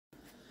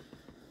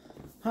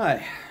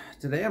Hi,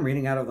 today I'm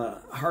reading out of the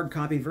hard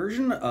copy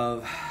version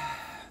of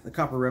the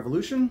Copper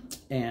Revolution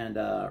and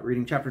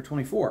reading chapter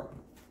 24.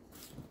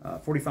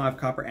 45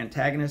 Copper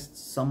Antagonists,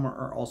 some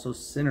are also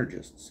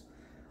synergists.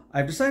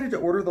 I've decided to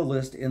order the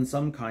list in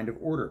some kind of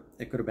order.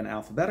 It could have been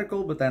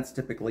alphabetical, but that's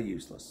typically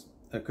useless.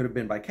 It could have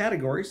been by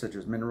category, such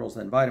as minerals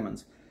and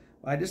vitamins.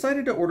 I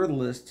decided to order the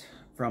list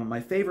from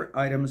my favorite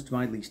items to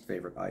my least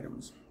favorite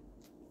items.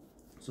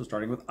 So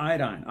starting with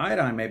iodine.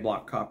 Iodine may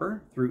block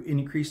copper through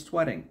increased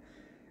sweating,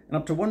 and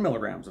up to 1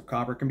 milligrams of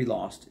copper can be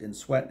lost in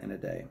sweat in a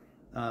day.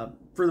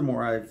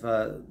 Furthermore,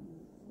 I've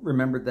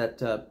remembered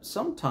that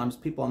sometimes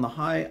people on the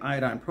high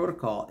iodine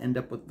protocol end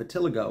up with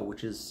vitiligo,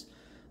 which is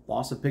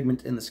loss of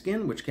pigment in the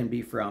skin, which can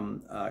be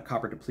from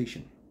copper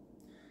depletion.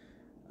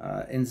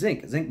 In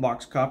zinc, zinc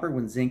blocks copper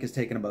when zinc is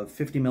taken above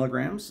 50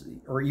 milligrams,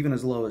 or even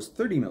as low as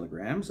 30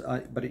 milligrams,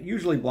 but it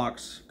usually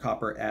blocks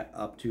copper at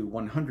up to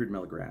 100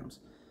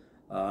 milligrams.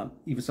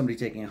 Even somebody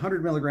taking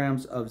 100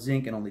 milligrams of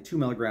zinc and only 2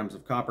 milligrams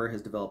of copper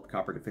has developed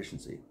copper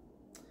deficiency.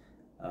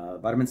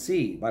 Vitamin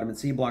C. Vitamin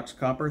C blocks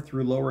copper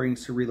through lowering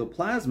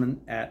ceruloplasmin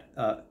at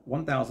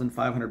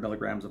 1,500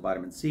 milligrams of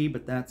vitamin C,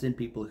 but that's in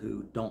people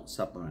who don't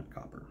supplement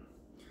copper.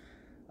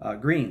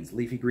 Greens.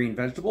 Leafy green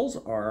vegetables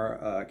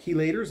are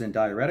chelators and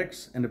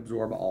diuretics and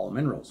absorb all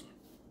minerals.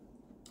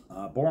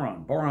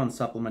 Boron. Boron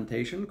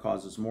supplementation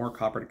causes more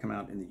copper to come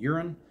out in the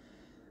urine.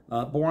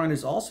 Boron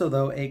is also,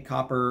 though, a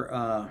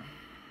copper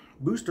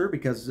booster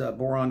because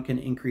boron can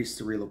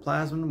increase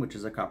ceruloplasmin, which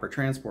is a copper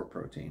transport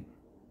protein.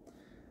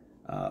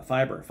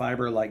 Fiber.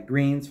 Fiber, like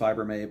greens,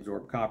 fiber may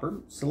absorb copper.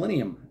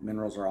 Selenium.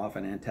 Minerals are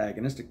often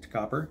antagonistic to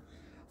copper.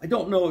 I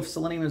don't know if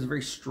selenium is a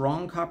very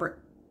strong copper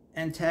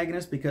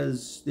antagonist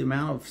because the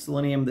amount of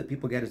selenium that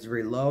people get is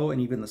very low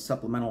and even the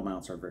supplemental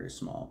amounts are very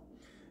small.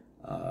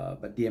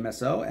 But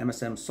DMSO,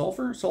 MSM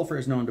sulfur. Sulfur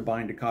is known to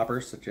bind to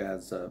copper, such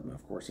as,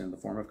 of course, in the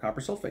form of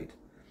copper sulfate.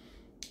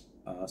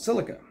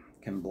 Silica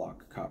can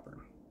block copper.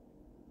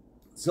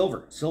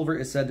 Silver. Silver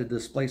is said to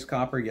displace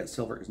copper, yet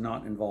silver is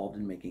not involved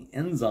in making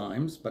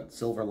enzymes, but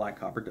silver, like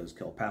copper, does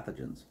kill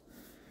pathogens.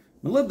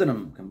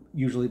 Molybdenum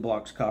usually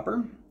blocks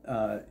copper.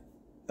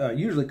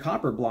 Usually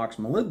copper blocks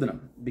molybdenum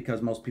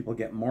because most people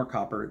get more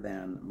copper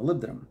than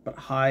molybdenum, but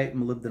high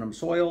molybdenum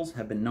soils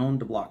have been known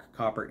to block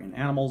copper in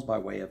animals by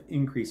way of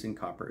increasing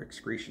copper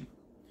excretion.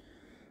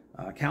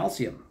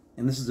 Calcium,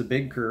 and this is a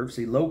big curve.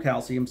 See, low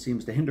calcium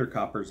seems to hinder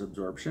copper's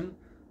absorption,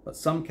 but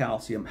some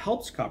calcium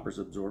helps copper's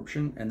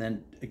absorption, and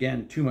then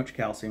again, too much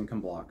calcium can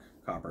block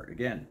copper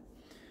again.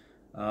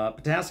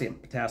 Potassium.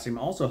 Potassium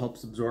also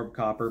helps absorb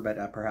copper, but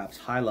at perhaps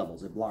high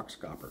levels it blocks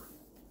copper.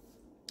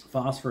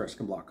 Phosphorus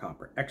can block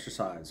copper.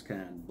 Exercise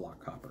can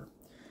block copper.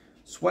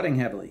 Sweating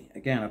heavily.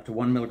 Again, up to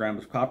 1 milligram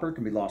of copper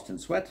can be lost in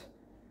sweat,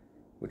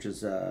 which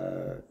is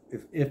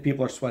if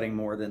people are sweating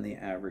more than the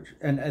average,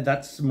 and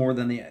that's more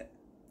than the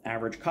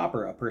average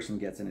copper a person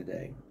gets in a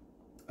day.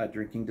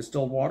 Drinking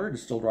distilled water.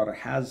 Distilled water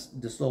has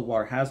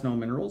no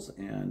minerals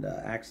and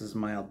acts as a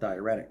mild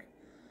diuretic.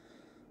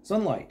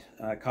 Sunlight.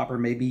 Copper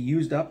may be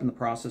used up in the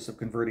process of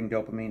converting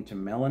dopamine to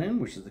melanin,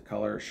 which is the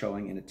color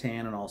showing in a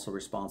tan and also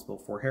responsible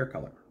for hair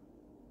color.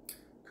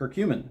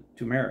 Curcumin,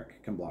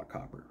 turmeric, can block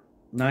copper.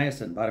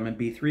 Niacin, vitamin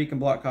B3, can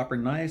block copper.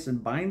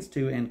 Niacin binds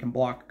to and can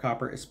block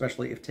copper,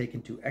 especially if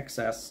taken to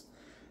excess.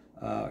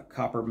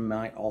 Copper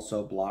might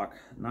also block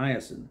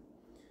niacin.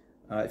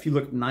 If you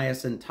look at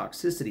niacin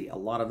toxicity, a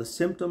lot of the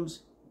symptoms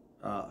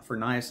for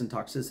niacin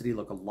toxicity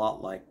look a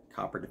lot like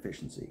copper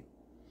deficiency.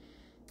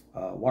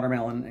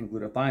 Watermelon and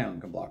glutathione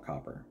can block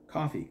copper.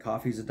 Coffee.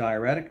 Coffee is a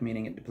diuretic,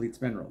 meaning it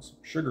depletes minerals.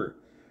 Sugar.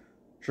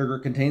 Sugar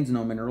contains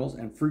no minerals,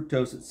 and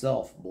fructose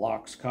itself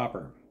blocks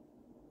copper.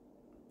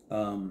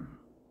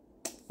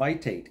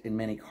 Phytate in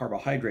many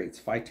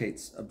carbohydrates.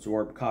 Phytates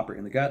absorb copper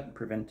in the gut,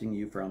 preventing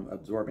you from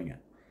absorbing it.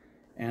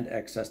 And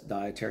excess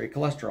dietary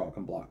cholesterol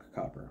can block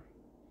copper.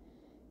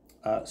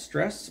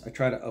 Stress. I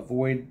try to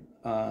avoid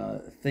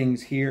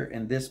things here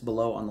and this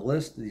below on the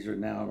list. These are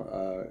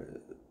now,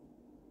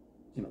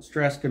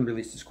 stress can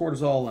release this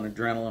cortisol and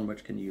adrenaline,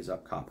 which can use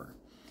up copper.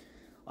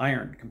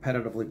 Iron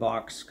competitively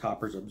blocks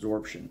copper's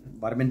absorption.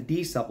 Vitamin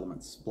D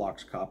supplements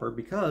blocks copper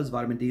because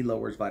vitamin D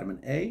lowers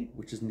vitamin A,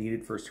 which is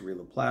needed for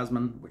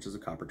ceruloplasmin, which is a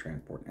copper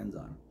transport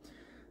enzyme.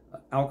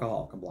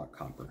 Alcohol can block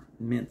copper.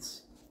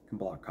 Mints can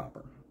block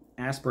copper.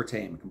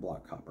 Aspartame can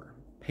block copper.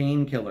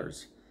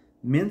 Painkillers.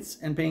 Mints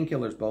and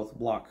painkillers both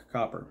block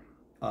copper.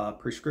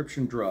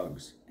 Prescription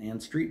drugs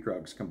and street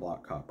drugs can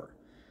block copper.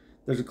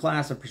 There's a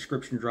class of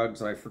prescription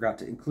drugs that I forgot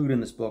to include in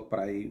this book, but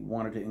I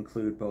wanted to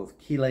include both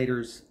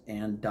chelators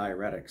and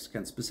diuretics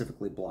can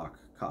specifically block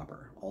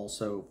copper.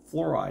 Also,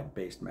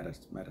 fluoride-based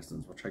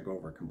medicines, which I go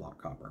over, can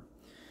block copper.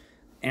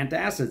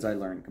 Antacids, I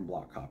learned, can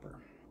block copper.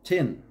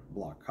 Tin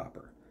block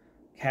copper.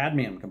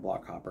 Cadmium can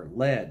block copper.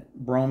 Lead,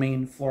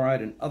 bromine,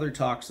 fluoride, and other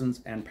toxins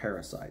and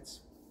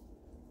parasites.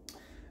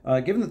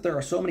 Given that there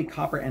are so many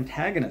copper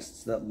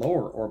antagonists that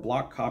lower or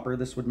block copper,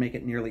 this would make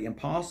it nearly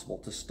impossible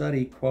to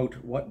study, quote,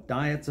 what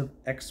diets of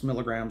X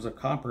milligrams of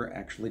copper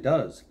actually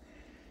does.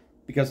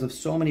 Because of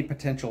so many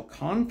potential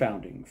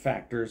confounding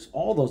factors,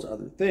 all those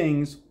other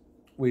things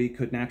we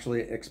could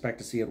naturally expect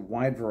to see a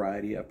wide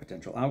variety of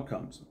potential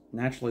outcomes.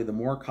 Naturally, the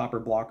more copper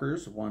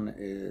blockers one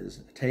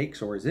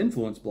takes or is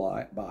influenced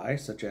by,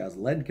 such as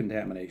lead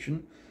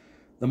contamination,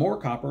 the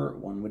more copper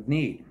one would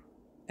need.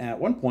 At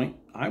one point,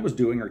 I was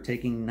doing or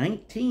taking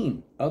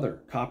 19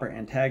 other copper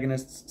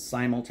antagonists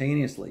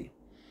simultaneously.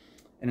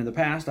 And in the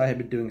past, I had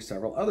been doing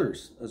several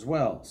others as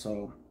well,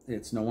 so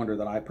it's no wonder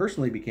that I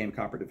personally became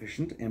copper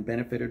deficient and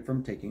benefited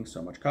from taking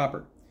so much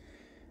copper.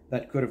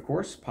 That could, of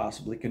course,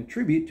 possibly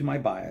contribute to my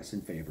bias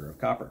in favor of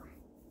copper.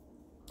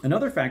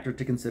 Another factor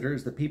to consider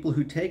is that people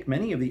who take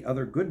many of the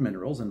other good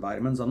minerals and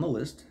vitamins on the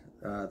list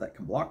that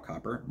can block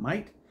copper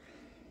might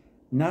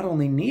not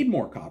only need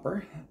more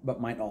copper,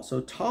 but might also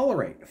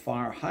tolerate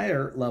far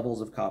higher levels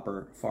of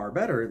copper far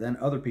better than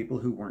other people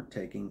who weren't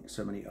taking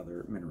so many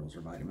other minerals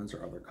or vitamins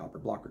or other copper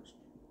blockers.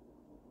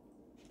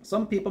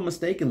 Some people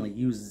mistakenly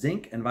use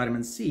zinc and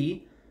vitamin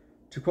C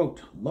to,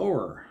 quote,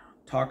 lower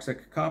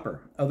toxic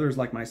copper. Others,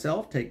 like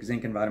myself, take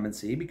zinc and vitamin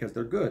C because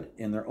they're good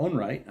in their own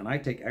right, and I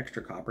take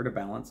extra copper to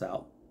balance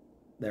out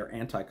their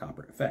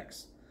anti-copper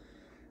effects.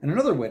 And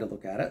another way to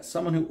look at it,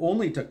 someone who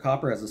only took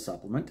copper as a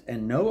supplement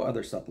and no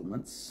other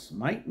supplements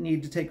might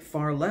need to take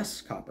far less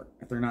copper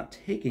if they're not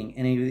taking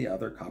any of the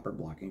other copper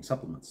blocking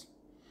supplements.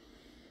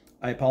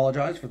 I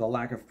apologize for the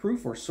lack of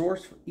proof or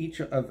source for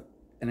each of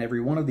and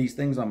every one of these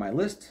things on my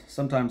list.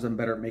 Sometimes I'm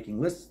better at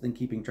making lists than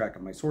keeping track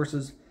of my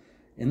sources.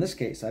 In this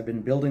case, I've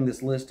been building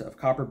this list of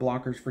copper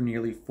blockers for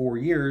nearly 4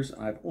 years.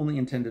 I've only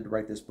intended to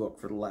write this book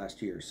for the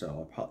last year,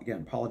 so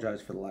again,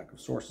 apologize for the lack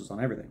of sources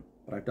on everything,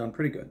 but I've done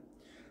pretty good.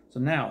 So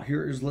now,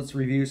 let's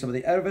review some of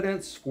the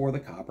evidence for the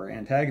copper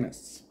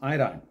antagonists.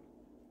 Iodine.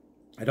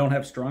 I don't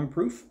have strong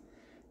proof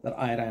that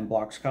iodine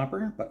blocks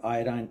copper, but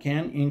iodine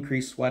can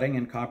increase sweating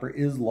and copper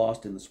is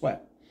lost in the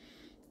sweat.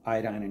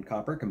 Iodine and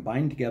copper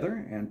combine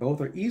together and both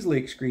are easily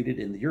excreted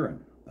in the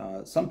urine.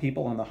 Some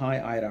people on the high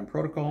iodine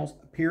protocols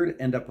appear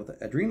to end up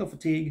with adrenal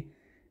fatigue,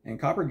 and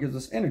copper gives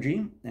us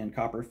energy, and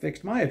copper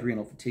fixed my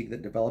adrenal fatigue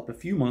that developed a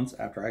few months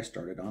after I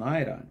started on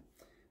iodine.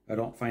 I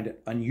don't find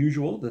it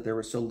unusual that there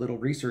was so little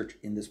research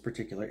in this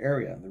particular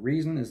area. The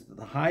reason is that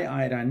the high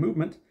iodine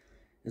movement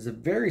is a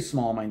very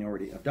small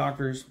minority of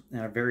doctors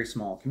and a very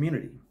small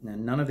community.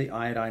 And none of the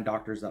iodine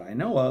doctors that I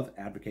know of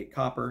advocate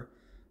copper,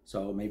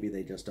 so maybe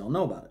they just don't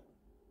know about it.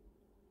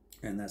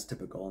 And that's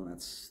typical, and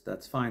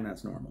that's fine,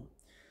 that's normal.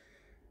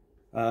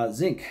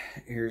 Zinc.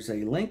 Here's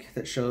a link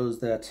that shows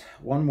that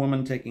one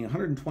woman taking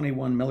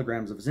 121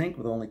 milligrams of zinc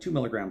with only 2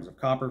 milligrams of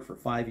copper for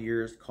 5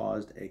 years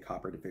caused a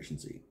copper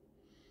deficiency.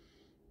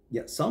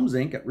 Yet some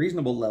zinc at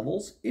reasonable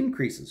levels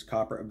increases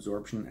copper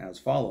absorption as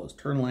follows.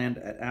 Turnland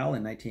et al.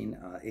 In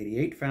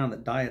 1988 found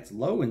that diets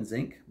low in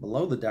zinc,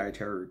 below the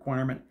dietary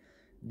requirement,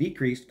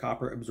 decreased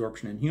copper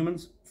absorption in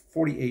humans.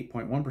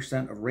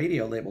 48.1% of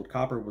radio-labeled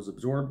copper was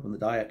absorbed when the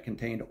diet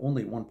contained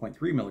only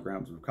 1.3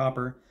 milligrams of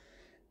copper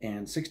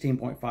and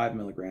 16.5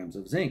 milligrams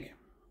of zinc.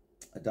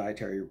 A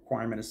dietary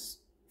requirement is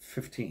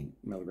 15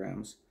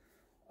 milligrams.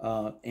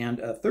 And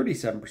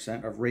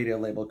 37% of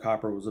radio-labeled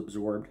copper was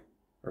absorbed,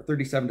 or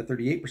 37 to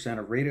 38%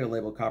 of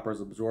radio-labeled copper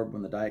was absorbed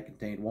when the diet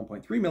contained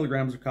 1.3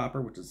 milligrams of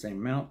copper, which is the same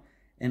amount,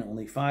 and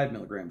only 5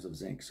 milligrams of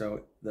zinc.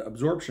 So the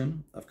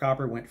absorption of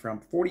copper went from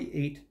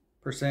 48%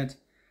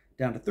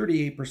 down to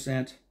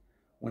 38%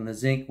 when the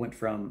zinc went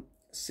from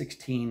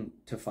 16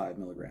 to 5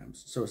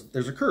 milligrams. So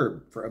there's a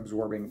curve for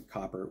absorbing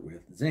copper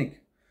with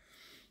zinc.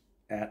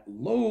 At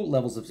low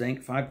levels of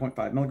zinc,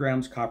 5.5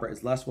 milligrams, copper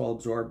is less well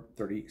absorbed,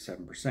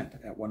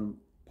 37%, at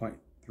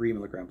 1.3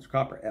 milligrams of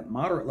copper. At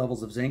moderate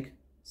levels of zinc,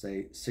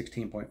 say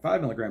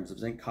 16.5 milligrams of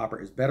zinc, copper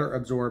is better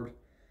absorbed,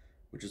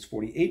 which is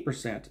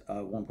 48%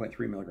 of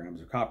 1.3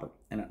 milligrams of copper.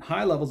 And at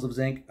high levels of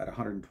zinc, at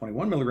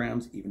 121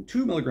 milligrams, even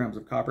 2 milligrams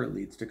of copper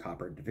leads to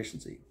copper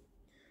deficiency.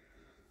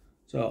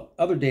 So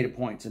other data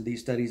points in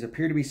these studies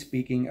appear to be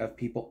speaking of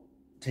people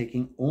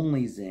taking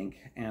only zinc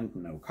and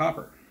no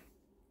copper.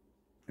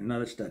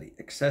 Another study,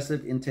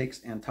 excessive intakes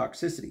and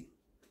toxicity.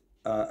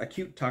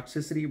 Acute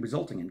toxicity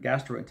resulting in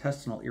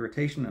gastrointestinal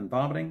irritation and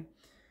vomiting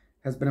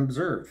has been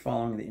observed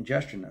following the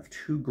ingestion of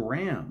 2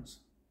 grams,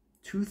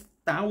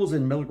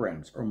 2,000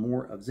 milligrams or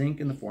more of zinc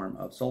in the form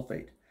of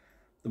sulfate.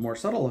 The more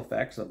subtle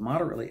effects of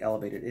moderately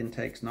elevated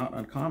intakes, not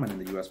uncommon in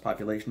the U.S.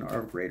 population,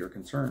 are of greater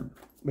concern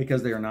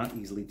because they are not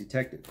easily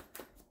detected.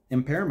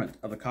 Impairment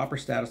of the copper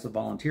status of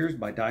volunteers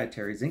by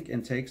dietary zinc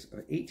intakes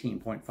of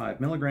 18.5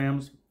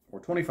 milligrams or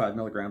 25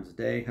 milligrams a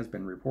day has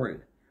been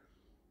reported.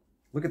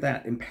 Look at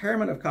that,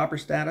 impairment of copper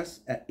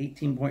status at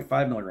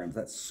 18.5 milligrams.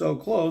 That's so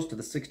close to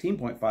the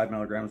 16.5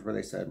 milligrams where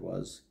they said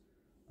was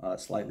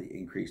slightly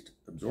increased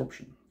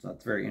absorption. So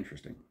that's very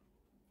interesting.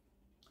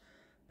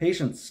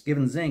 Patients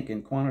given zinc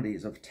in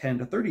quantities of 10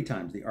 to 30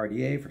 times the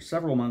RDA for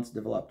several months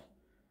developed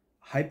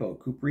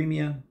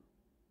hypocupremia,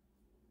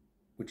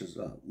 which is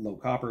low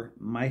copper,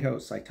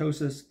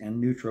 mytocytosis,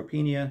 and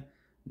neutropenia.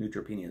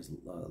 Neutropenia is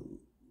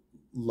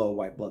low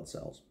white blood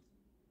cells,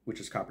 which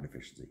is copper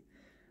deficiency.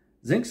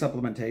 Zinc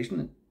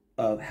supplementation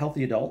of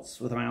healthy adults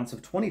with amounts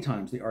of 20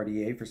 times the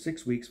RDA for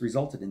 6 weeks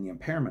resulted in the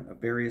impairment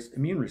of various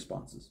immune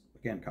responses,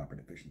 again, copper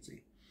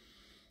deficiency.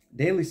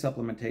 Daily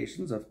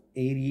supplementations of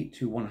 80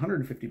 to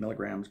 150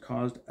 milligrams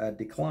caused a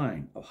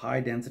decline of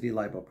high-density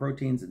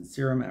lipoproteins in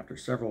serum after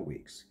several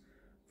weeks.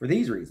 For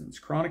these reasons,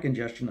 chronic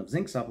ingestion of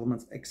zinc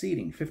supplements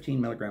exceeding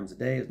 15 milligrams a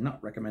day is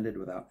not recommended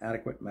without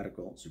adequate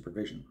medical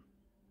supervision.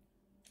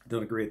 I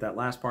don't agree with that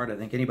last part. I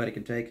think anybody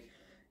can take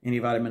any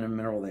vitamin and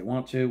mineral they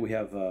want to. We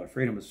have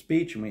freedom of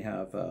speech, and we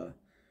have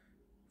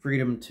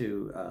freedom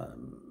to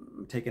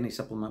take any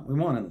supplement we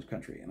want in this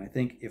country. And I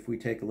think if we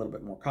take a little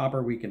bit more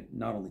copper, we can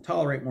not only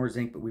tolerate more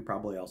zinc, but we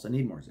probably also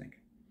need more zinc.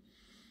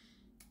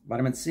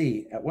 Vitamin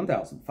C, at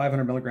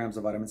 1,500 milligrams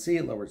of vitamin C,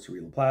 it lowers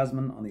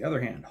ceruloplasmin. On the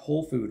other hand,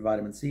 whole food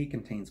vitamin C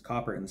contains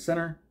copper in the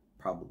center,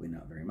 probably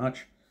not very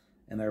much,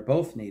 and they're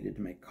both needed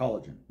to make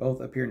collagen. Both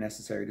appear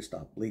necessary to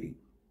stop bleeding.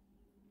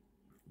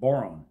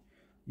 Boron,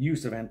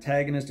 use of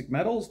antagonistic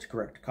metals to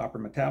correct copper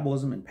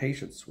metabolism in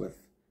patients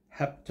with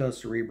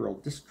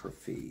hepatocerebral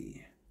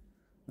dystrophy.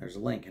 There's a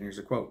link, and here's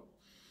a quote.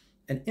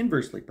 An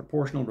inversely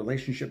proportional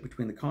relationship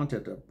between the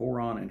content of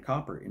boron and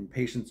copper in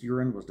patients'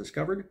 urine was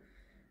discovered.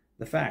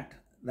 The fact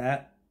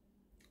that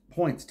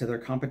points to their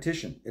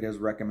competition. It is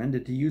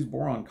recommended to use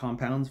boron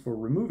compounds for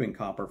removing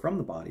copper from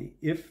the body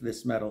if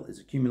this metal is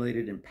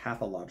accumulated in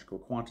pathological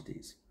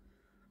quantities.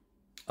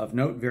 Of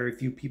note, very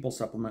few people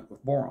supplement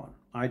with boron.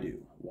 I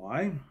do.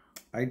 Why?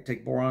 I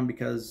take boron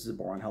because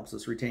boron helps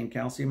us retain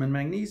calcium and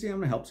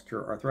magnesium, helps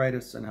cure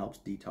arthritis, and helps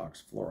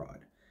detox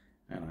fluoride.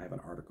 And I have an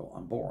article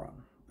on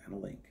boron and a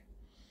link.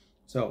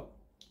 So,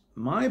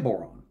 my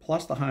boron,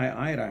 plus the high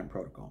iodine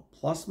protocol,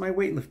 plus my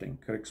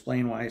weightlifting could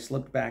explain why I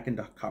slipped back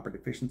into copper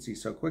deficiency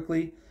so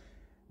quickly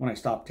when I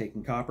stopped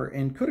taking copper,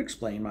 and could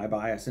explain my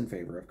bias in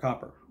favor of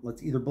copper.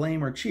 Let's either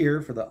blame or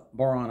cheer for the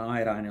boron,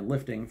 iodine, and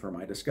lifting for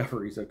my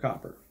discoveries of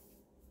copper.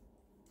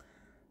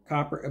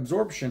 Copper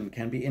absorption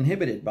can be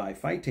inhibited by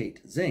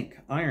phytate, zinc,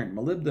 iron,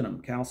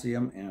 molybdenum,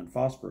 calcium, and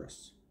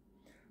phosphorus.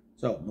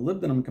 So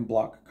molybdenum can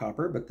block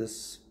copper,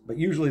 but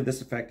usually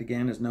this effect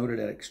again is noted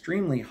at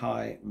extremely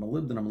high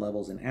molybdenum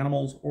levels in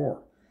animals,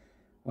 or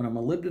when a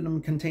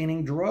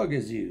molybdenum-containing drug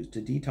is used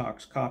to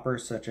detox copper,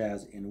 such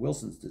as in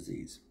Wilson's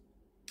disease.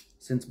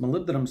 Since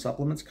molybdenum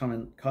supplements come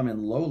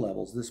in low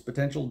levels, this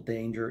potential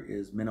danger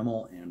is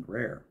minimal and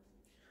rare.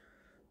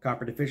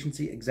 Copper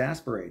deficiency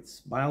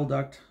exacerbates bile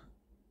duct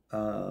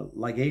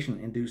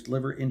ligation-induced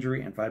liver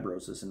injury and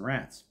fibrosis in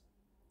rats.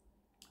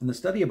 In the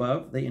study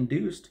above, they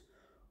induced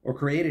or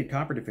created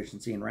copper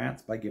deficiency in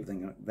rats by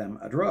giving them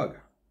a drug,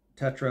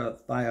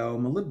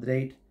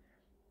 tetrathiomolybdate,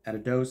 at a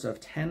dose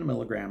of 10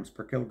 milligrams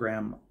per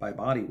kilogram by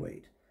body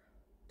weight.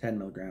 10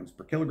 milligrams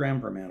per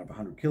kilogram per man of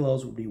 100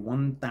 kilos would be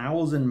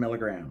 1,000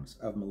 milligrams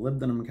of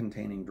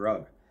molybdenum-containing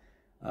drug.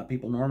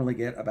 People normally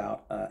get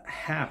about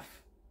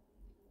half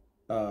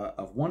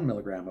of 1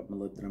 milligram of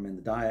molybdenum in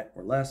the diet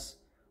or less,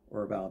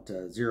 or about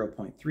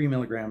 0.3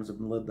 milligrams of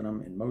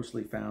molybdenum, and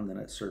mostly found in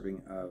a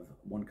serving of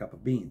 1 cup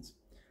of beans.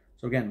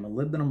 So again,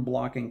 molybdenum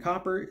blocking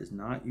copper is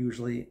not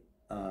usually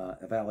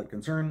a valid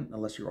concern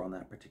unless you're on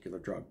that particular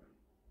drug.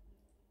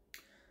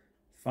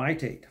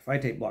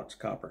 Phytate blocks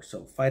copper.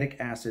 So phytic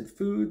acid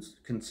foods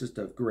consist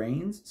of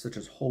grains such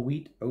as whole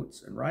wheat,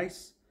 oats, and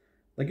rice,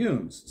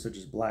 legumes such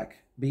as black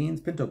beans,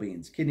 pinto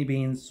beans, kidney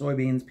beans,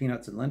 soybeans,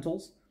 peanuts, and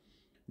lentils,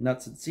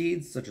 nuts and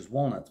seeds such as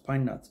walnuts,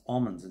 pine nuts,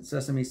 almonds, and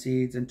sesame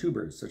seeds, and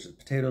tubers such as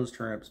potatoes,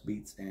 turnips,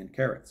 beets, and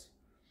carrots.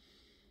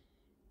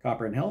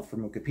 Copper in Health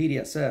from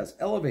Wikipedia says,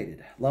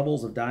 elevated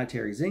levels of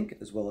dietary zinc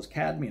as well as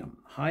cadmium,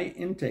 high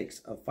intakes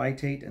of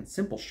phytate and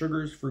simple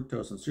sugars,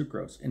 fructose and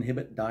sucrose,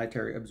 inhibit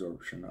dietary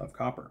absorption of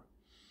copper.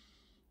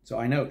 So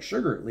I note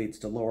sugar leads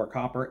to lower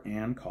copper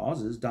and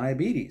causes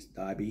diabetes.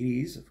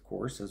 Diabetes, of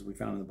course, as we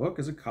found in the book,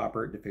 is a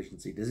copper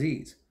deficiency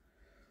disease.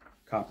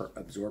 Copper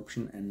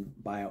absorption and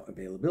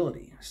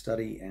bioavailability.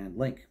 Study and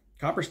link.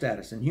 Copper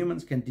status in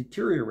humans can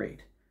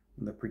deteriorate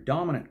when the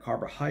predominant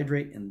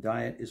carbohydrate in the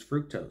diet is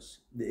fructose.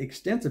 The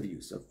extensive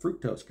use of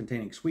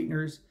fructose-containing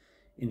sweeteners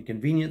in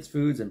convenience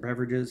foods and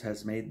beverages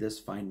has made this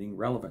finding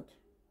relevant.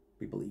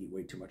 People eat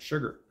way too much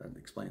sugar. That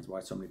explains why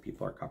so many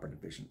people are copper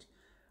deficient.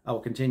 I will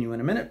continue in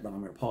a minute, but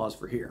I'm going to pause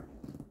for here.